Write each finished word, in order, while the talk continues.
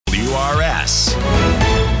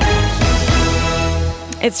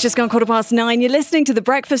It's just gone 9:15. You're listening to The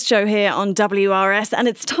Breakfast Show here on WRS, and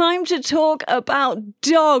it's time to talk about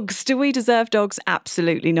dogs. Do we deserve dogs?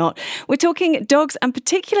 Absolutely not. We're talking dogs, and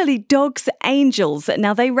particularly dogs angels.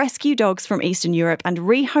 Now, they rescue dogs from Eastern Europe and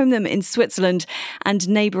rehome them in Switzerland and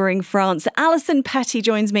neighbouring France. Alison Petty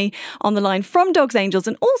joins me on the line from Dogs Angels,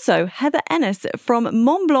 and also Heather Ennis from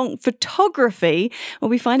Mont Blanc Photography.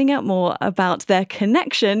 We'll be finding out more about their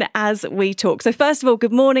connection as we talk. So first of all,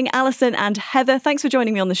 good morning, Alison and Heather. Thanks for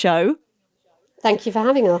joining me on the show. Thank you for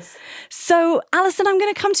having us. So, Alison, I'm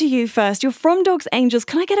going to come to you first. You're from Dogs Angels.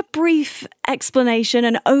 Can I get a brief explanation,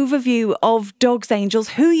 an overview of Dogs Angels,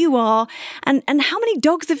 who you are, and how many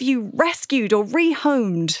dogs have you rescued or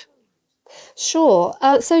rehomed? Sure.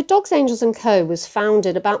 So Dogs Angels & Co. was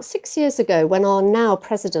founded about 6 years ago when our now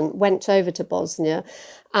president went over to Bosnia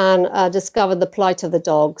and discovered the plight of the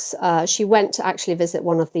dogs. She went to actually visit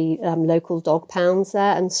one of the local dog pounds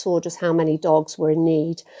there and saw just how many dogs were in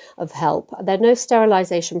need of help. There are no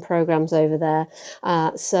sterilisation programs over there,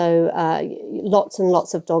 so lots and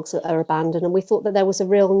lots of dogs are abandoned, and we thought that there was a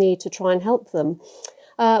real need to try and help them.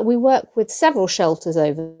 We work with several shelters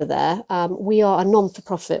over there. We are a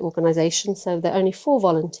non-for-profit organisation, so there are only 4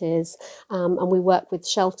 volunteers, and we work with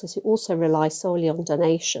shelters who also rely solely on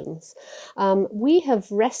donations. We have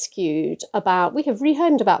rehomed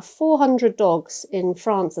about 400 dogs in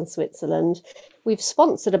France and Switzerland. We've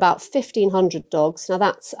sponsored about 1,500 dogs. Now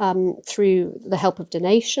that's through the help of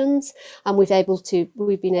donations, and we've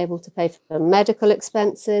been able to pay for medical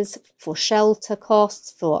expenses, for shelter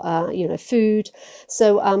costs, for food.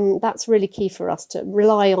 So that's really key for us to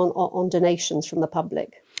rely on donations from the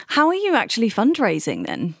public. How are you actually fundraising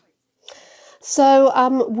then? So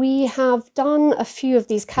we have done a few of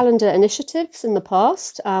these calendar initiatives in the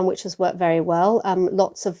past, which has worked very well.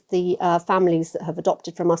 Lots of the families that have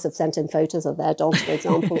adopted from us have sent in photos of their dogs, for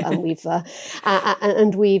example, and we've done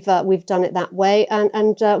it that way.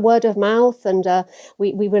 And word of mouth, and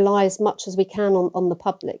we rely as much as we can on the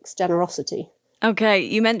public's generosity. Okay,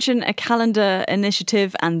 you mentioned a calendar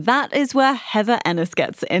initiative, and that is where Heather Ennis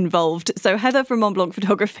gets involved. So Heather from Mont Blanc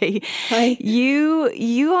Photography, hi.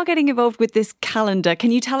 You are getting involved with this calendar. Can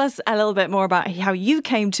you tell us a little bit more about how you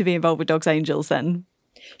came to be involved with Dogs Angels then?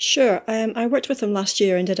 Sure. I worked with them last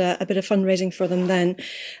year and did a bit of fundraising for them then.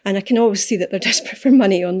 And I can always see that they're desperate for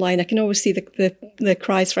money online. I can always see the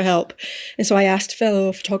cries for help. And so I asked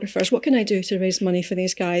fellow photographers, what can I do to raise money for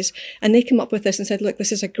these guys? And they came up with this and said, look,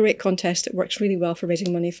 this is a great contest. It works really well for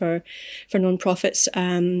raising money for non-profits.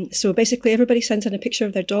 So basically everybody sends in a picture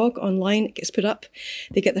of their dog online. It gets put up.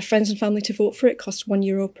 They get their friends and family to vote for it. It costs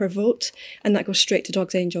 €1 per vote. And that goes straight to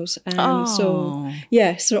Dogs Angels. So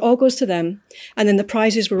it all goes to them. And then the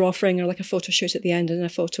prizes we're offering are like a photo shoot at the end and a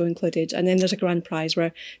photo included. And then there's a grand prize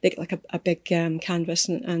where they get like a big canvas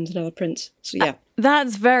and another print. So yeah.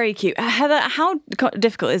 That's very cute. Heather, how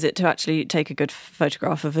difficult is it to actually take a good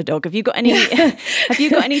photograph of a dog? Have you got any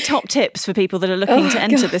top tips for people that are looking to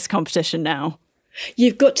enter this competition now?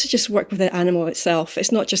 You've got to just work with the animal itself.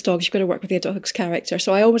 It's not just dogs. You've got to work with the dog's character.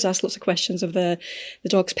 So I always ask lots of questions of the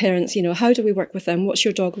dog's parents. How do we work with them? What's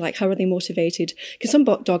your dog like? How are they motivated? Because some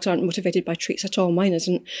dogs aren't motivated by treats at all. Mine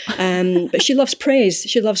isn't. But she loves praise.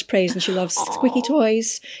 She loves praise and she loves squeaky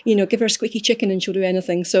toys. Give her a squeaky chicken and she'll do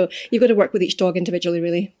anything. So you've got to work with each dog individually,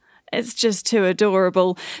 really. It's just too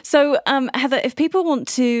adorable. So, Heather, if people want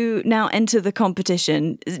to now enter the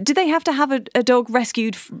competition, do they have to have a dog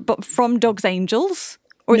rescued from Dogs Angels?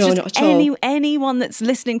 Or no, it's not just at all. anyone that's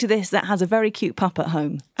listening to this that has a very cute pup at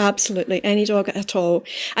home? Absolutely, any dog at all.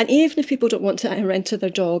 And even if people don't want to enter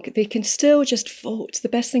their dog, they can still just vote. The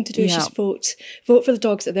best thing to do is just vote. Vote for the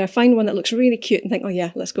dogs that are there. Find one that looks really cute and think, oh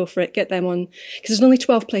yeah, let's go for it. Get them on. Because there's only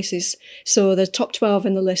 12 places. So the top 12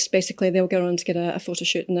 in the list, basically, they'll go on to get a photo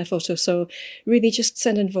shoot and a photo. So really just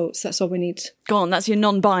send in votes. That's all we need. Go on, that's your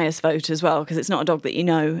non-biased vote as well, because it's not a dog that you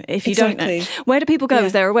know. If you don't know. Exactly. Where do people go? Yeah.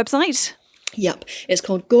 Is there a website? Yep, it's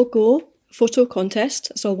called Go Photo Contest.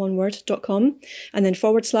 That's all one word, .com, and then /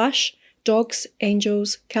 Dogs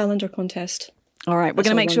Angels Calendar Contest. All right, we're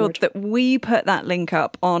going to make sure that we put that link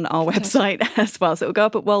up on our website as well. So it'll go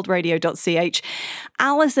up at worldradio.ch.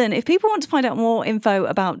 Alison, if people want to find out more info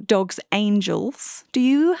about Dogs Angels, do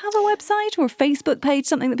you have a website or a Facebook page,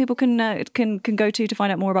 something that people can go to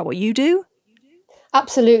find out more about what you do?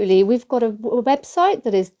 Absolutely. We've got a website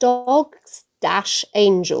that is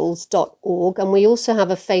dogs-angels.org, and we also have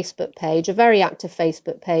a Facebook page, a very active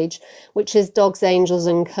Facebook page, which is Dogs Angels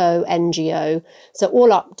 & Co. NGO. So all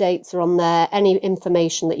updates are on there. Any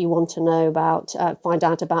information that you want to know about, find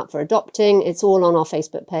out about for adopting, it's all on our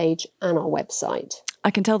Facebook page and our website.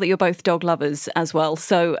 I can tell that you're both dog lovers as well.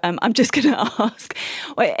 So I'm just going to ask,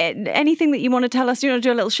 anything that you want to tell us, you want to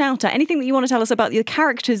do a little shout out, anything that you want to tell us about the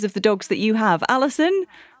characters of the dogs that you have? Alison?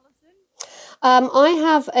 I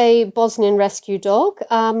have a Bosnian rescue dog.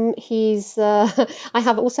 I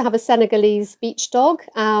also have a Senegalese beach dog.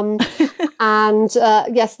 And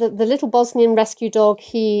yes, the little Bosnian rescue dog,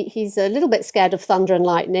 he's a little bit scared of thunder and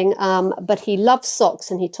lightning, but he loves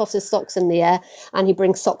socks, and he tosses socks in the air, and he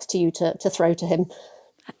brings socks to you to throw to him.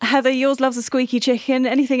 Heather, yours loves a squeaky chicken.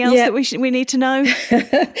 Anything else that we need to know?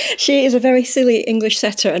 She is a very silly English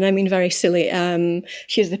setter, and I mean very silly.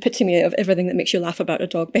 She's the epitome of everything that makes you laugh about a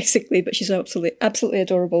dog, basically, but she's absolutely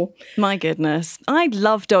adorable. My goodness. I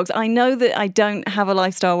love dogs. I know that I don't have a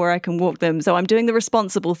lifestyle where I can walk them, so I'm doing the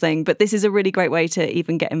responsible thing, but this is a really great way to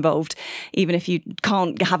even get involved, even if you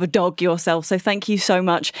can't have a dog yourself. So thank you so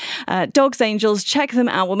much. Dogs Angels, check them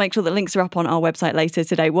out. We'll make sure that links are up on our website later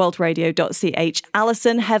today, worldradio.ch.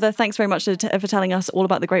 Alison, Heather, thanks very much for telling us all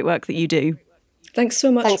about the great work that you do. Thanks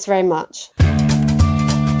so much. Thanks very much.